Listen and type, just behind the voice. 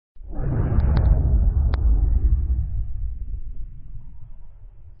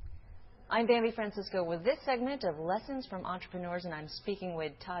I'm Bambi Francisco with this segment of Lessons from Entrepreneurs, and I'm speaking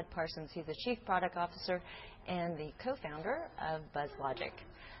with Todd Parsons. He's the Chief Product Officer and the co-founder of BuzzLogic.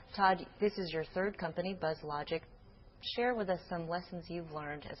 Todd, this is your third company, BuzzLogic. Share with us some lessons you've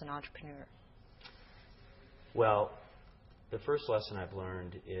learned as an entrepreneur. Well, the first lesson I've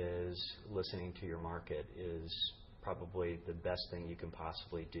learned is listening to your market is probably the best thing you can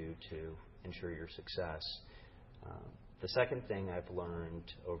possibly do to ensure your success. The second thing I've learned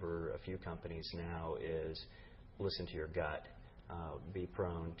over a few companies now is listen to your gut. Be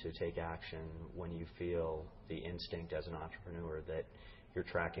prone to take action when you feel the instinct as an entrepreneur that you're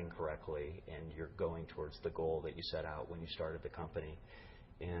tracking correctly and you're going towards the goal that you set out when you started the company.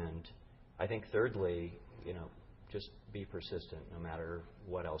 And I think thirdly, just be persistent no matter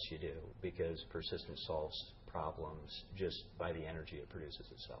what else you do, because persistence solves problems just by the energy it produces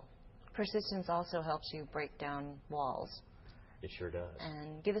itself. Persistence also helps you break down walls. It sure does.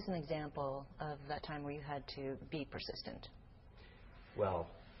 And give us an example of that time where you had to be persistent. Well,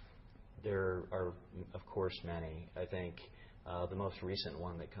 there are, of course, many. I think the most recent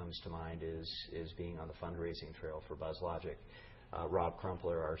one that comes to mind is being on the fundraising trail for BuzzLogic. Rob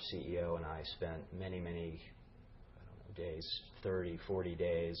Crumpler, our CEO, and I spent many days, 30, 40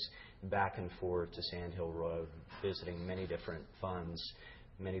 days, back and forth to Sand Hill Road, visiting many different funds,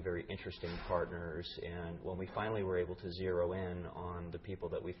 many very interesting partners, and when we finally were able to zero in on the people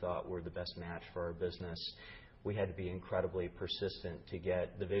that we thought were the best match for our business, we had to be incredibly persistent to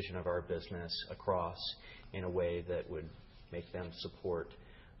get the vision of our business across in a way that would make them support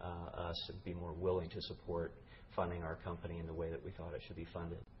us and be more willing to support funding our company in the way that we thought it should be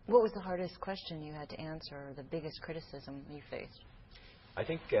funded. What was the hardest question you had to answer, or the biggest criticism you faced? I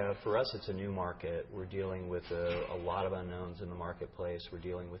think for us it's a new market. We're dealing with a lot of unknowns in the marketplace. We're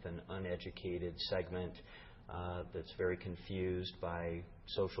dealing with an uneducated segment that's very confused by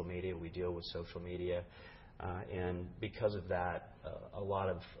social media. We deal with social media. And because of that, a lot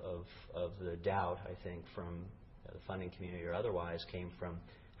of the doubt, I think, from the funding community or otherwise came from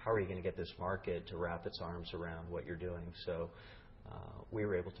how are you going to get this market to wrap its arms around what you're doing. So we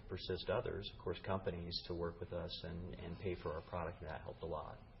were able to persist others, of course, companies, to work with us and pay for our product, and that helped a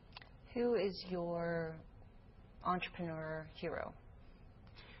lot. Who is your entrepreneur hero?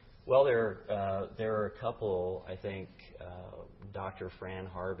 Well, there are a couple. I think Dr. Fran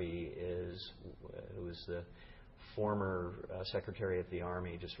Harvey who was the former Secretary of the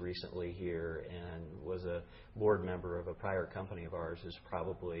Army just recently here and was a board member of a prior company of ours, is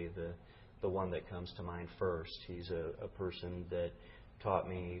probably the one that comes to mind first. He's a person that taught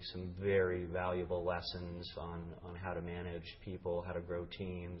me some very valuable lessons on how to manage people, how to grow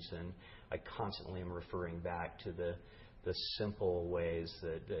teams, and I constantly am referring back to the simple ways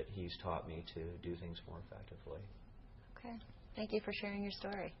that he's taught me to do things more effectively. Okay. Thank you for sharing your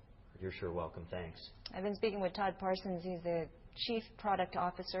story. You're sure welcome. Thanks. I've been speaking with Todd Parsons. He's the Chief Product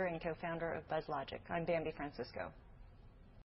Officer and co-founder of BuzzLogic. I'm Bambi Francisco.